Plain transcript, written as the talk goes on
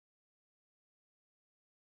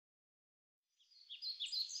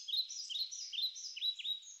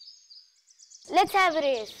Let's have a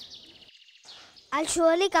race. I'll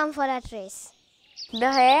surely come for that race. The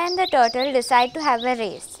hare and the turtle decide to have a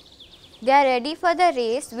race. They are ready for the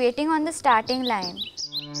race, waiting on the starting line.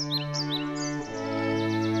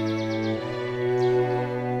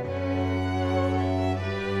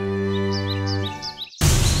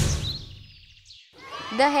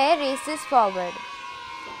 The hare races forward.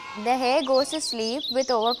 The hare goes to sleep with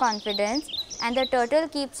overconfidence and the turtle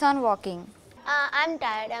keeps on walking. I'm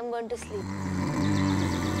tired. I'm going to sleep.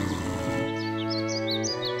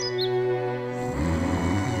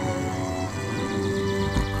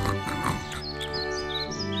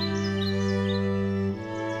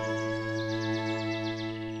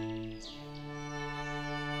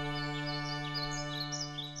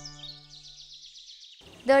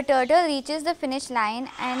 The turtle reaches the finish line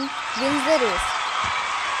and wins the race.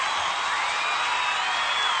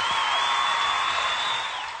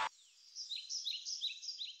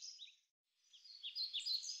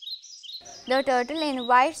 The turtle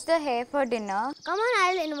invites the hare for dinner. Come on,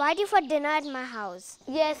 I'll invite you for dinner at my house.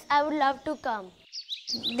 Yes, I would love to come.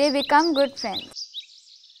 They become good friends.